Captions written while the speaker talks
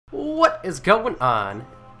What is going on,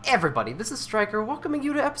 everybody? This is Striker, welcoming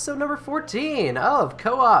you to episode number 14 of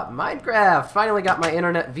Co-op Minecraft. Finally got my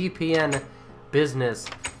internet VPN business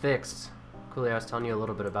fixed. Coolio, I was telling you a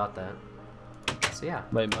little bit about that. So yeah.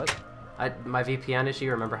 Wait, what? My VPN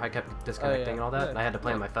issue, remember how I kept disconnecting and all that? Yeah. I had to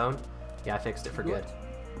play on my phone. Yeah, I fixed it for good.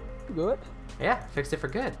 Good? Yeah, fixed it for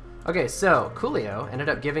good. Okay, so Coolio ended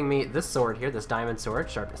up giving me this sword here, this diamond sword,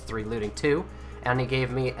 sharpness 3, looting 2. And he gave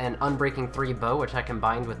me an Unbreaking 3 bow, which I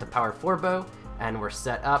combined with the Power 4 bow, and we're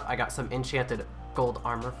set up. I got some enchanted gold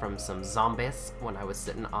armor from some zombies when I was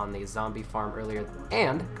sitting on the zombie farm earlier.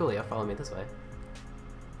 And, Coolio, follow me this way.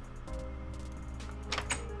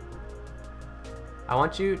 I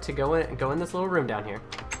want you to go in this little room down here.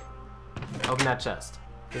 Open that chest.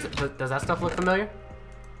 Does that stuff look familiar?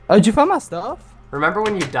 Oh, did you find my stuff? Remember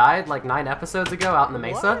when you died like 9 episodes ago out in the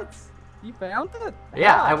mesa? What? You found it?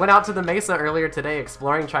 Yeah, Wow. I went out to the mesa earlier today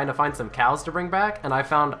exploring, trying to find some cows to bring back, and I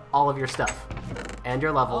found all of your stuff. And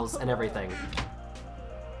your levels and everything.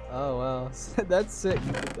 Oh, wow. That's sick.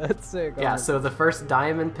 That's sick. Yeah, so the first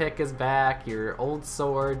diamond pick is back, your old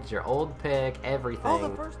swords, your old pick, everything. Oh,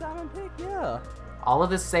 the first diamond pick, yeah. All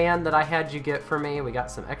of the sand that I had you get for me, we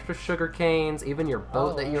got some extra sugar canes, even your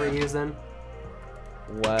boat that you were using.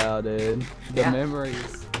 Wow, dude. The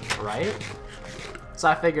memories. Right? So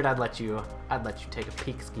I figured I'd let you take a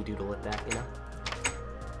peek ski-doodle at that, you know?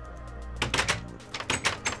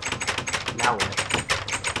 Now what?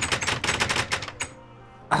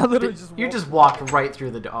 I literally just walked right through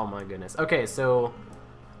the door. Oh my goodness. Okay, so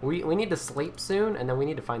we need to sleep soon, and then we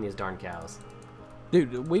need to find these darn cows.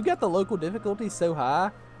 Dude, we've got the local difficulty so high.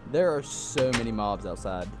 There are so many mobs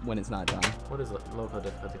outside when it's nighttime. What is local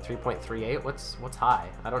difficulty? 3.38? What's high?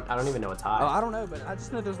 I don't even know what's high. Oh, I don't know, but I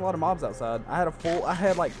just know there's a lot of mobs outside. I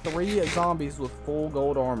had like 3 zombies with full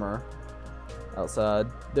gold armor outside.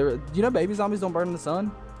 Do you know baby zombies don't burn in the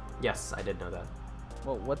sun? Yes, I did know that.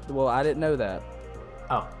 Well, I didn't know that.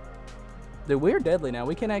 Oh. Dude, we're deadly now.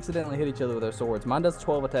 We can accidentally hit each other with our swords. Mine does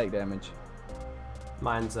 12 attack damage.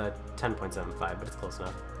 Mine's 10.75, but it's close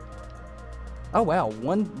enough. Oh wow,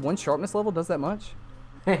 one sharpness level does that much?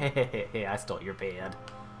 Hey, I stole your bed.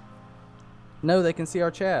 No, they can see our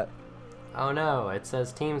chat. Oh no, it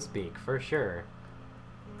says TeamSpeak for sure.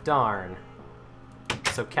 Darn.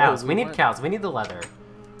 So cows, we need cows, we need the leather.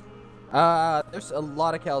 There's a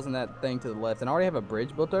lot of cows in that thing to the left, and I already have a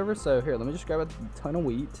bridge built over, so here, let me just grab a ton of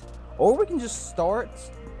wheat. Or we can just start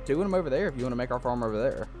doing them over there if you want to make our farm over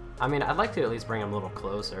there. I mean, I'd like to at least bring them a little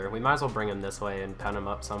closer. We might as well bring them this way and pen them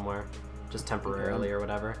up somewhere. Just temporarily or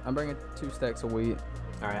whatever. I'm bringing 2 stacks of wheat.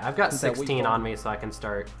 Alright, I've got 16 on me, so I can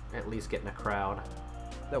start at least getting a crowd.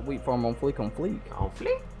 That wheat farm on fleek on fleek. On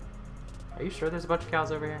fleek? Are you sure there's a bunch of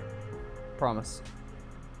cows over here? Promise.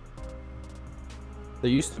 There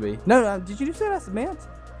used to be. No, did you say that's meant?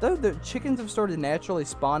 Though the chickens have started naturally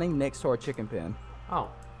spawning next to our chicken pen. Oh.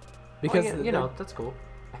 Because well, you know, that's cool.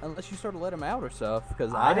 Unless you start to let them out or stuff,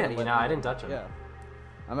 because I didn't. You know, I didn't touch them. Yeah.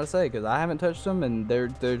 I'm gonna say because I haven't touched them, and they're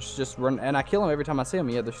just running, and I kill them every time I see them.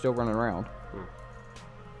 Yet they're still running around.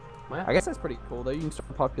 Well, I guess that's pretty cool though. You can start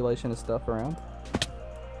a population of stuff around.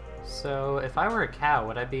 So if I were a cow,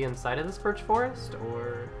 would I be inside of this birch forest,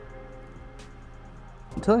 or?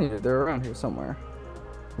 I'm telling you, they're around here somewhere.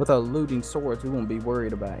 With our looting swords, we won't be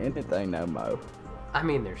worried about anything no more. I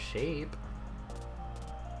mean, their shape.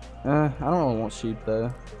 I don't really want sheep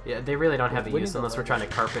though. Yeah, they really don't have a use unless we're trying to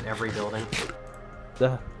carpet every building.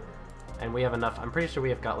 Duh. And we have enough. I'm pretty sure we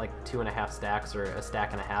have got like 2.5 stacks or a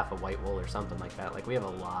stack and a half of white wool or something like that. Like we have a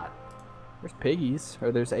lot. There's piggies,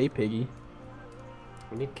 or there's a piggy.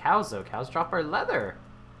 We need cows though. Cows drop our leather.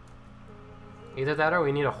 Either that or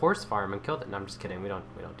we need a horse farm and kill it. No, I'm just kidding. We don't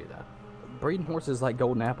do that. Breeding horses like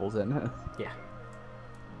golden apples, isn't it? Yeah.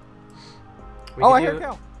 Oh, I hear a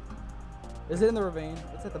cow. Is it in the ravine?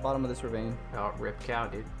 It's at the bottom of this ravine. Oh, rip cow,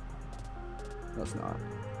 dude. No, it's not.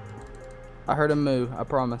 I heard him moo, I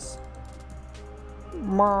promise. It's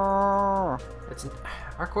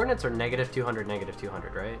our coordinates are -200,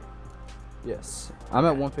 -200, right? Yes. I'm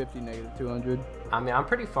at 150, -200. I mean, I'm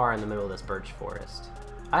pretty far in the middle of this birch forest.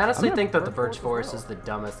 I honestly think that the birch forest is the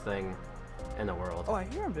dumbest thing in the world. Oh, I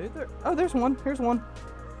hear him, dude. Oh, there's one. Here's one.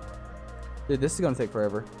 Dude, this is gonna take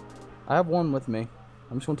forever. I have one with me.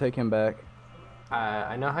 I'm just gonna take him back.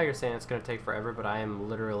 I know how you're saying it's gonna take forever, but I am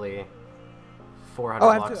literally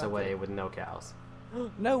 400 blocks away with no cows.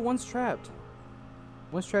 No, one's trapped.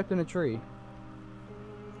 One's trapped in a tree.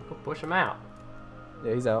 Go push him out.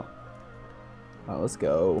 Yeah, he's out. Oh, let's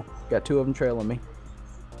go. Got 2 of them trailing me.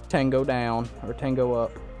 Tango down, or tango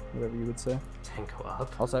up, whatever you would say. Tango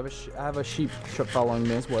up. Also, I have a sheep following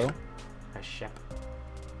me as well. A sheep.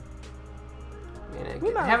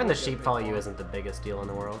 having the sheep follow you isn't the biggest deal in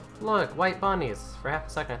the world. Look, white bunnies. For half a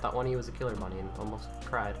second, I thought one of you was a killer bunny and almost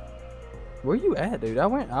cried. Where you at, dude?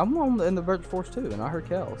 I'm in the birch forest too, and I heard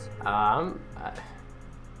cows.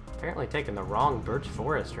 Apparently taking the wrong birch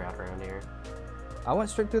forest route around here. I went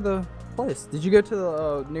straight through the place. Did you go to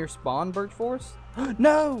the near spawn birch forest?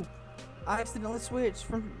 No! I accidentally switched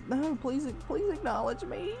from. No, please acknowledge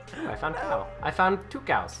me. I found a cow. I found 2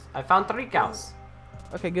 cows. I found 3 cows.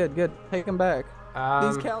 Okay, good. Take them back.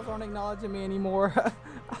 These Um, cows aren't acknowledging me anymore.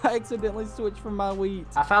 I accidentally switched from my wheat.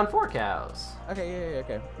 I found 4 cows. Okay,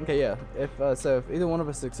 yeah. If either one of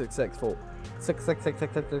us is successful.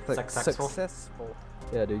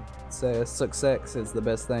 Yeah, dude. So success is the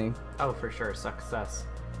best thing. Oh, for sure. Success.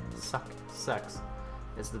 Sex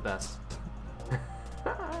is the best.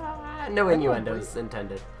 No innuendos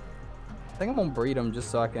intended. I think I'm gonna breed them just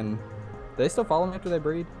so I can. Do they still follow me after they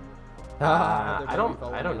breed? I don't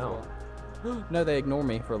know. Well. No, they ignore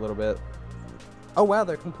me for a little bit. Oh wow,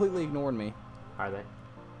 they're completely ignoring me. Are they?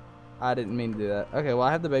 I didn't mean to do that. Okay, well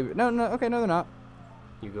I have the baby. No, okay, no they're not.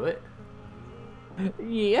 You good?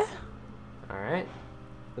 Yeah. All right.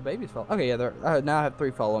 The babies follow. Okay, yeah, they're now I have 3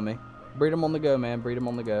 following me. Breed them on the go, man. Breed them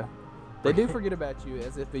on the go. They do forget about you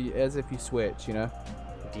as if you switch, you know.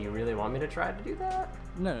 Do you really want me to try to do that?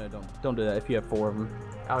 No, don't do that. If you have 4 of them.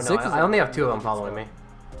 Oh no, I only have 2 of them following me.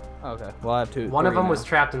 Okay, well I have 2. One of them now. was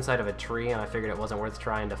trapped inside of a tree, and I figured it wasn't worth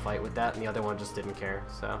trying to fight with that, and the other one just didn't care,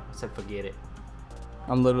 so I said forget it.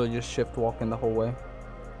 I'm literally just shift walking the whole way.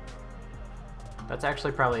 That's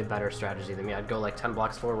actually probably a better strategy than me. I'd go like 10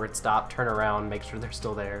 blocks forward, stop, turn around, make sure they're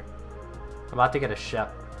still there. I'm about to get a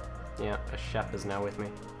Shep. Yeah, a Shep is now with me.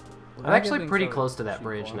 I'm actually pretty close to that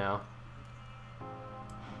bridge now.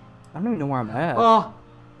 I don't even know where I'm at. Oh!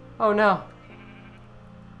 Oh no!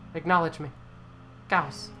 Acknowledge me.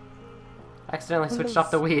 Cows. I accidentally switched off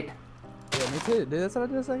the wheat. Yeah, me too. Dude, that's what I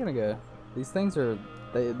did a second ago. These things are...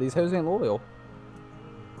 these hoes ain't loyal.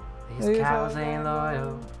 These cows ain't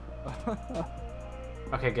loyal.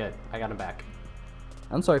 Okay, good. I got him back.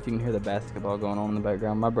 I'm sorry if you can hear the basketball going on in the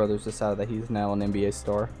background. My brother's decided that he's now an NBA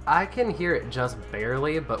star. I can hear it just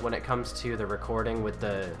barely, but when it comes to the recording with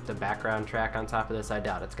the background track on top of this, I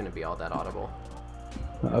doubt it's going to be all that audible.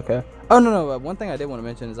 Okay. Oh, no. One thing I did want to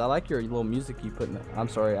mention is I like your little music you put in it. I'm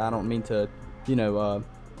sorry. I don't mean to,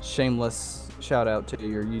 shameless shout out to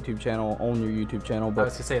your YouTube channel, on your YouTube channel. But I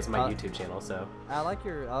was going to say it's my YouTube channel, so. I like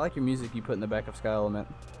your music you put in the back of Sky Element.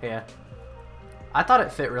 Yeah. I thought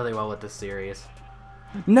it fit really well with this series.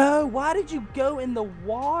 No, why did you go in the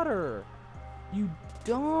water? You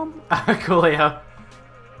dumb. Coolio.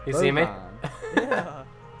 You see me? Yeah.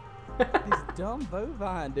 These dumb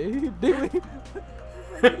bovine, dude. Dude, we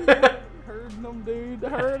herding them, dude.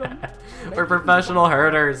 Herd them. We're professional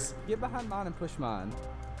herders. Get behind mine and push mine.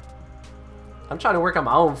 I'm trying to work on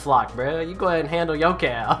my own flock, bro. You go ahead and handle your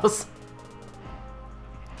cows.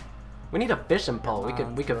 We need a fishing pole.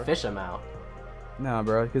 We could fish them out. Nah,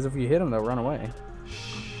 bro, because if you hit them, they'll run away.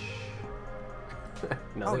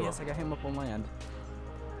 No, oh, yes, I got him up on land.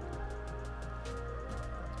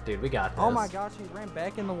 Dude, we got this. Oh my gosh, he ran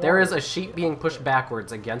back in the water. There is a sheep being pushed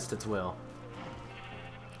backwards against its will.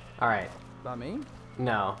 Alright. By me?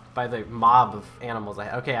 No, by the mob of animals.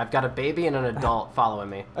 Okay, I've got a baby and an adult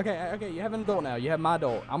following me. Okay, you have an adult now. You have my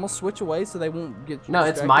adult. I'm gonna switch away so they won't get you. No,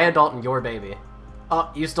 it's my adult and your baby.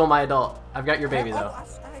 Oh, you stole my adult. I've got your baby, though.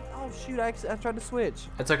 Oh, shoot, I tried to switch.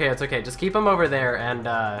 It's okay. Just keep him over there, and,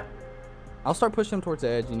 I'll start pushing him towards the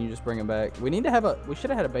edge, and you just bring him back. We should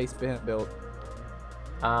have had a base built.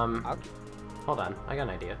 Hold on. I got an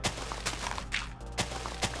idea.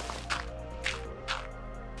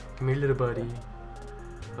 Come here, little buddy.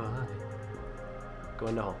 Oh, hi. Go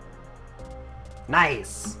in the hole.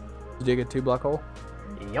 Nice! Did you dig a 2-block hole?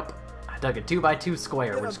 Yep. I dug a 2x2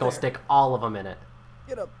 square. We're just gonna stick all of them in it.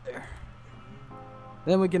 Get up there.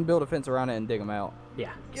 Then we can build a fence around it and dig them out.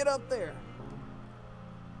 Yeah. Get up there.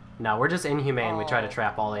 No, we're just inhumane. We try to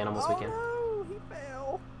trap all the animals we can. Oh, no, he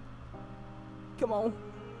fell. Come on.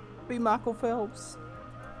 Be Michael Phelps.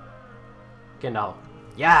 Get in the hole.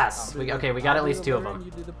 Yes! We got at least 2 of them.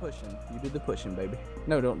 You do the pushing. You do the pushing, baby.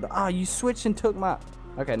 No, don't. Ah, you switched and took my...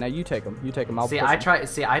 Okay, now you take them. You take them. I'll push them.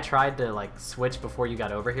 I tried to, like, switch before you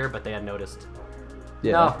got over here, but they had noticed.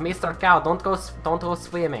 Yeah. No, Mr. Cow, don't go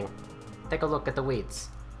swimming. Take a look at the weeds.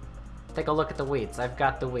 Take a look at the weeds. I've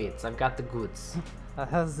got the weeds. I've got the goods. I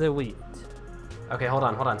have the wheat. Okay, hold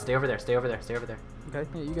on. Stay over there. Okay,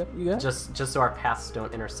 yeah, you got it. Just so our paths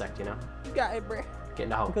don't intersect, you know? You got it, bruh. Get in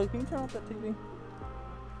the hole. Okay, can you turn off that TV?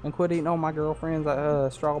 And quit eating all my girlfriend's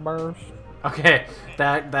strawberries. Okay,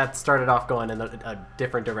 that started off going in a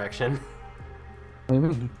different direction. What do you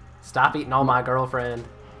mean? Stop eating all my girlfriend.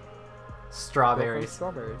 Strawberries.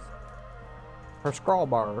 Strawberries. Her scrawl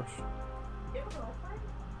bars.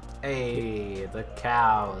 Hey, the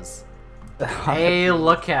cows. Hey,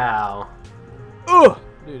 look cow. Ugh!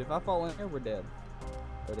 Dude, if I fall in here, we're dead.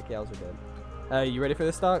 Or the cows are dead. You ready for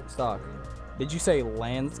this stock? Stock. Did you say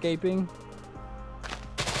landscaping?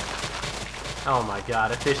 Oh my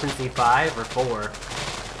god, efficiency 5 or 4?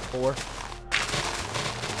 4.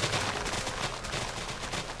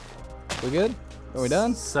 We good? Are we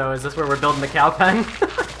done? So is this where we're building the cow pen? I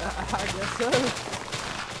guess so.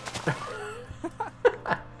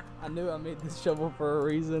 I knew I made this shovel for a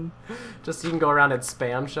reason. Just so you can go around and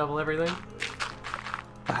spam shovel everything?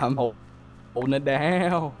 I'm holding it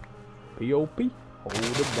down. P.O.P. Hold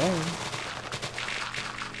it down.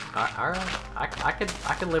 Alright. I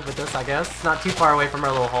could live with this, I guess. It's not too far away from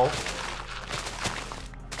our little hole.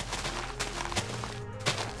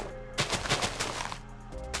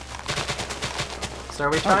 So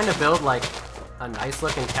are we trying to build like a nice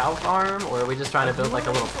looking cow farm, or are we just trying to build like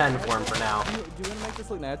a little pen for him for now? Do you want to make this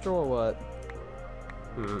look natural or what?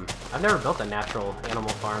 I've never built a natural animal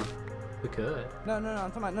farm. We could. No,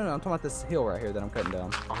 I'm talking about this hill right here that I'm cutting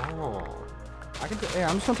down. Oh. I'm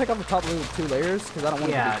just gonna take off the top 2 layers because I don't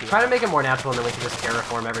want to. Yeah, try to make it more natural, and then we can just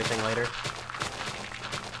terraform everything later.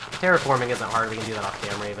 Terraforming isn't hard. We can do that off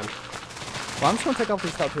camera even. Well, I'm just gonna take off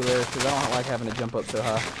these top 2 layers because I don't like having to jump up so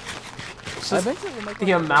high. Eventually we'll make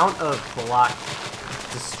the amount of block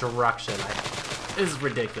destruction is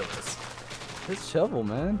ridiculous. This shovel,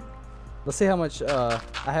 man. Let's see how much. I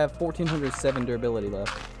have 1,407 durability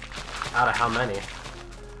left. Out of how many?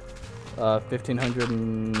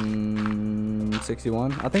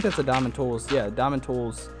 1,561. I think that's a diamond tools. Yeah, diamond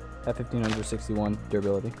tools have 1,561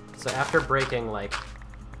 durability. So after breaking like,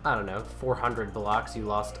 I don't know, 400 blocks, you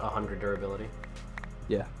lost 100 durability.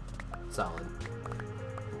 Yeah. Solid.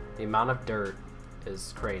 The amount of dirt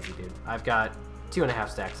is crazy, dude. I've got 2.5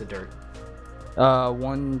 stacks of dirt.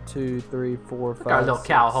 1, 2, 3, 4, 5. Got a little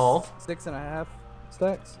cow hole. 6.5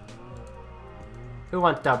 stacks. Who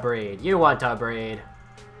wants to breed? You want to breed.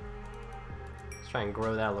 Let's try and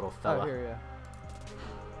grow that little fella. Oh, here,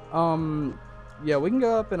 yeah. Yeah, we can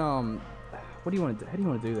go up and what do you want to do? How do you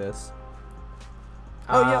want to do this?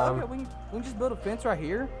 Oh yeah, okay. We can just build a fence right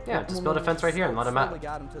here. Yeah, just build a fence right here and let him out. Slowly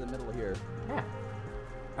guide him to the middle of here. Yeah.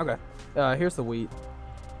 Okay. Here's the wheat.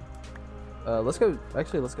 Let's go.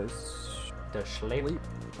 Actually, let's go. The sleep.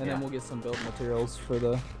 And then we'll get some building materials for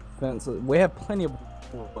the fence. We have plenty of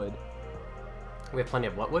wood. We have plenty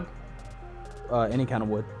of what wood? Any kind of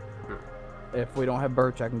wood. If we don't have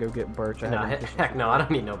birch, I can go get birch. No, heck no, I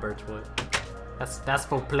don't need no birch wood. That's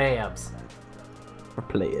for plebs. For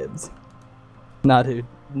plebs. Nah, dude.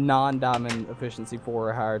 Non-diamond efficiency 4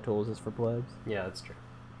 or higher tools is for plebs. Yeah, that's true.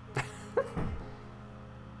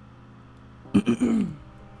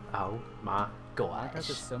 Oh my gosh. That's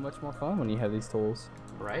just so much more fun when you have these tools.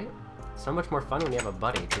 Right? So much more fun when you have a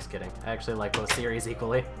buddy. Just kidding. I actually like both series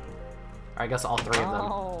equally. Or I guess all 3 of them.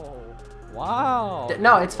 Oh, wow.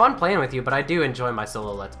 No, it's fun playing with you, but I do enjoy my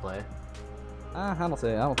solo Let's Play. I don't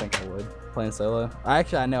think I would playing solo.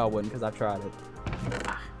 Actually, I know I wouldn't because I've tried it.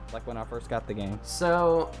 Like when I first got the game.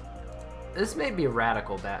 So, this may be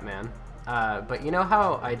radical, Batman. But you know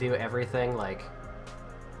how I do everything like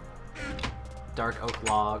dark oak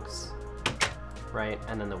logs, right?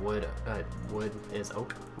 And then the wood is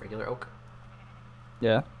oak, regular oak.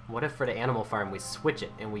 Yeah. What if for the animal farm we switch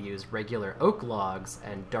it and we use regular oak logs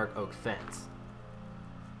and dark oak fence?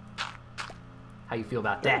 How you feel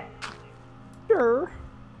about that? Sure.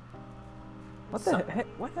 What the heck?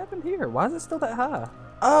 What happened here? Why is it still that high?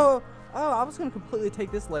 Oh, I was gonna completely take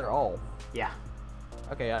this layer off. Yeah.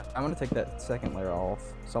 Okay, I'm gonna take that second layer off.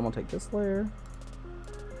 So I'm gonna take this layer.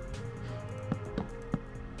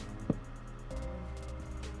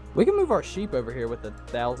 We can move our sheep over here with the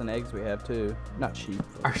 1,000 eggs we have too. Not sheep.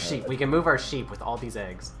 Our sheep. We can move our sheep with all these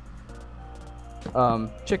eggs.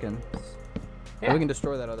 Chickens. Yeah. And we can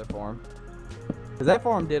destroy that other farm. Cause that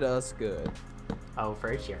farm did us good. Oh,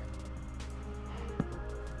 for sure.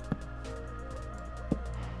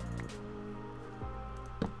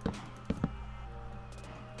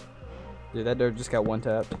 Dude, that dirt just got one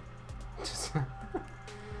tapped.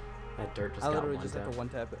 That dirt just I got literally one just tap. had to one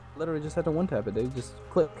tap it. Literally just had to one tap it, dude. Just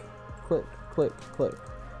click, click, click, click.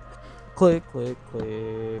 Click, click,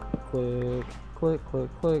 click, click, click, click,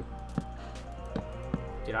 click.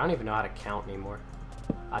 Dude, I don't even know how to count anymore.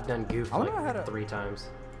 I've done goof like 3 times.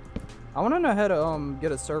 I want to know how to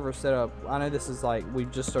get a server set up. I know this is like we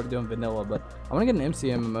just started doing vanilla, but I want to get an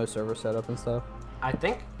MCMMO server set up and stuff. I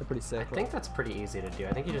think they're pretty sick. I think that's pretty easy to do.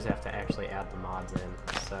 I think you just have to actually add the mods in.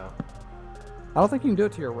 So I don't think you can do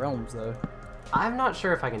it to your realms though. I'm not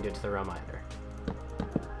sure if I can do it to the realm either.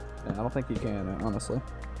 Yeah, I don't think you can, honestly.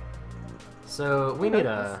 So we need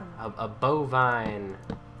a bovine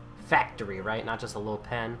factory, right? Not just a little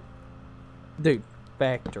pen. Dude,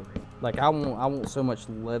 factory. Like I want so much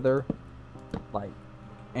leather, like,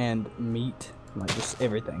 and meat, like just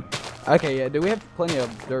everything. Okay, yeah. Do we have plenty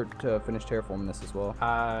of dirt to finish terraforming this as well?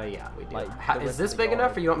 Yeah, we do. Like, Is this big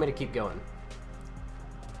enough, or you want me to keep going?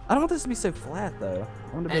 I don't want this to be so flat though.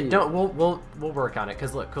 I want to be... Don't. We'll work on it.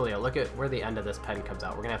 Cause look, Coolio, look at where the end of this pen comes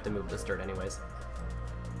out. We're gonna have to move this dirt anyways.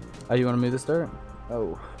 Oh, you want to move this dirt?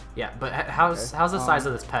 Oh. Yeah, but how's the size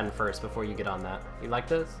of this pen first before you get on that? You like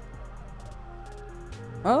this?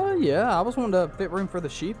 Yeah. I was wanting to fit room for the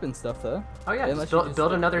sheep and stuff though. Oh yeah, Unless just you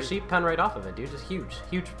build another sheep pen right off of it, dude. Just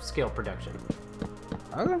huge scale production.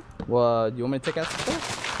 Okay. Well, you want me to take out some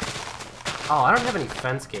stuff? Oh, I don't have any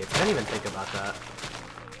fence gates. I didn't even think about that.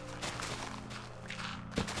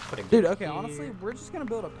 Dude, okay, honestly, we're just gonna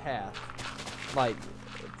build a path. Like,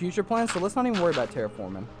 future plans, so let's not even worry about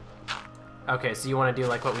terraforming. Okay, so you want to do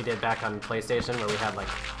like what we did back on PlayStation, where we had like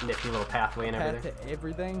nifty little pathway and everything? Path to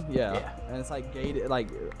everything? Yeah. Yeah. And it's like gated, like,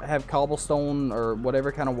 have cobblestone or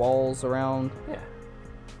whatever kind of walls around. Yeah.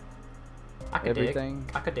 I could everything.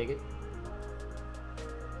 dig. I could dig it.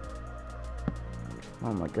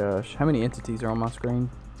 Oh my gosh. How many entities are on my screen?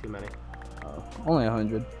 Too many. Oh, only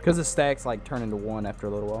 100. Because the stacks, like, turn into one after a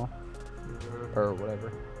little while. Or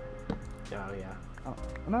whatever. Oh, yeah. Oh,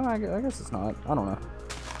 no, I guess it's not. I don't know.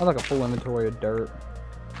 I have like a full inventory of dirt.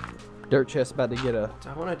 Dirt chest about to get a... Do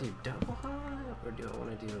I want to do double high, or do I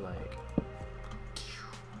want to do like...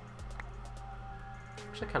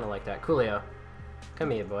 Actually, I kind of like that. Coolio, come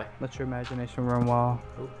here, boy. Let your imagination run wild.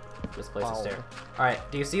 Oop, misplaced a stair. Alright,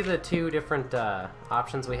 do you see the two different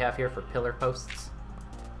options we have here for pillar posts?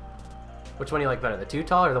 Which one do you like better, the 2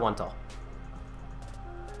 tall or the 1 tall?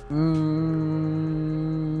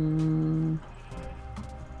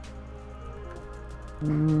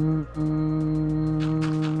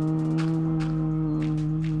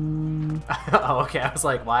 Oh, okay. I was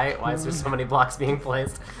like, why is there so many blocks being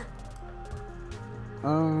placed? 2?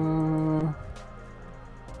 You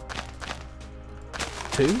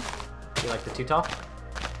like the 2 tall?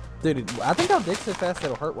 Dude, I think I'll dig so fast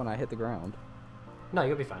it'll hurt when I hit the ground. No,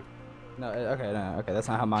 you'll be fine. No, okay, that's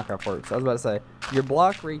not how Minecraft works. I was about to say, your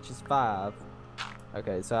block reach is 5.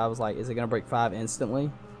 Okay, so I was like, is it gonna break 5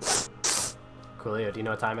 instantly? Coolio, do you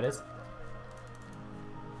know what time it is? Do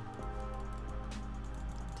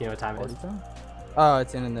you know what time it is? Oh,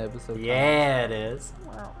 it's in the episode. Yeah, it is.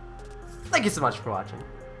 Wow. Thank you so much for watching.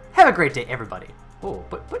 Have a great day, everybody. Oh,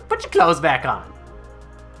 put your clothes back on.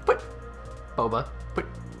 Boba.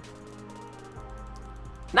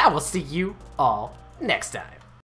 Now we'll see you all next time.